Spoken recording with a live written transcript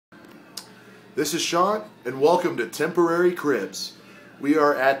This is Sean, and welcome to Temporary Cribs. We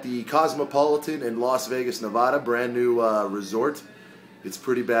are at the Cosmopolitan in Las Vegas, Nevada, brand new resort. It's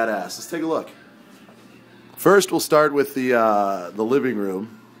pretty badass. Let's take a look. First, we'll start with the living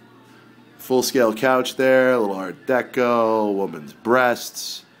room. Full-scale couch there, a little Art Deco, woman's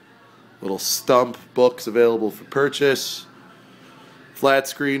breasts, little stump books available for purchase, flat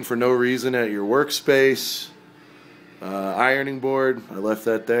screen for no reason at your workspace, ironing board, I left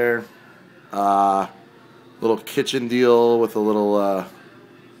that there. Little kitchen deal with a little,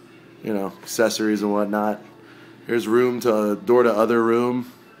 accessories and whatnot. Here's room to door to other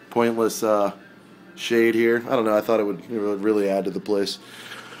room. Pointless shade here. I don't know. I thought it would really add to the place.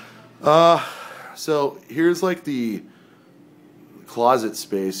 So here's like the closet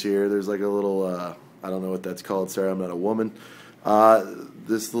space here. There's like a little, I don't know what that's called. Sorry, I'm not a woman.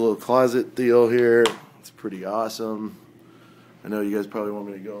 This little closet deal here. It's pretty awesome. I know you guys probably want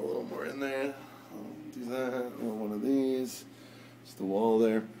me to go a little more in there. I'll do that. One of these. Just the wall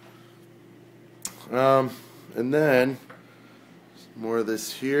there. And then more of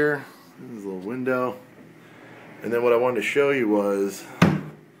this here. There's a little window. And then what I wanted to show you was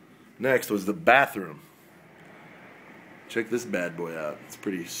next was the bathroom. Check this bad boy out. It's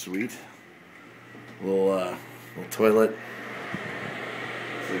pretty sweet. Little toilet.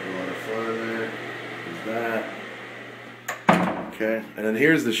 It's like a lot of fun in there. There's that. Okay, and then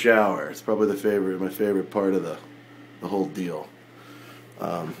here's the shower. It's probably my favorite part of the whole deal.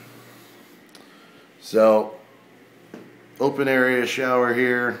 So, open area shower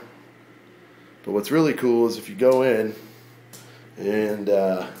here. But what's really cool is if you go in and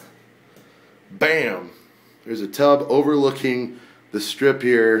bam, there's a tub overlooking the strip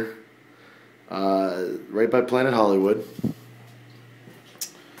here, right by Planet Hollywood. So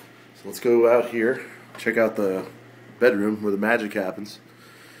let's go out here, check out the bedroom where the magic happens.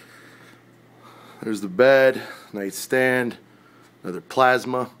 There's the bed, nightstand, another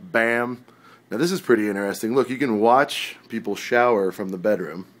plasma, bam. Now this is pretty interesting. Look, you can watch people shower from the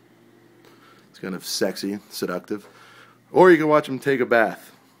bedroom. It's kind of sexy, seductive. Or you can watch them take a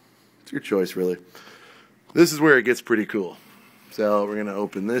bath. It's your choice, really. This is where it gets pretty cool. So we're gonna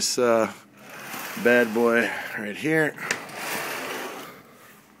open this bad boy right here.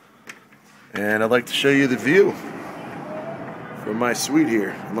 And I'd like to show you the view from my suite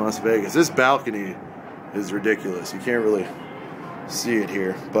here in Las Vegas. This balcony is ridiculous. You can't really see it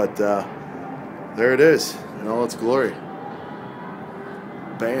here, but there it is in all its glory.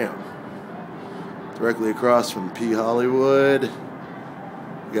 Bam. Directly across from P Hollywood.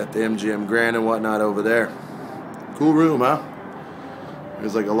 You got the MGM Grand and whatnot over there. Cool room, huh?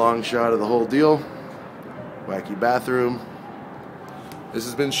 There's like a long shot of the whole deal. Wacky bathroom. This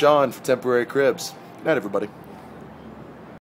has been Sean for Temporary Cribs. Good night, everybody.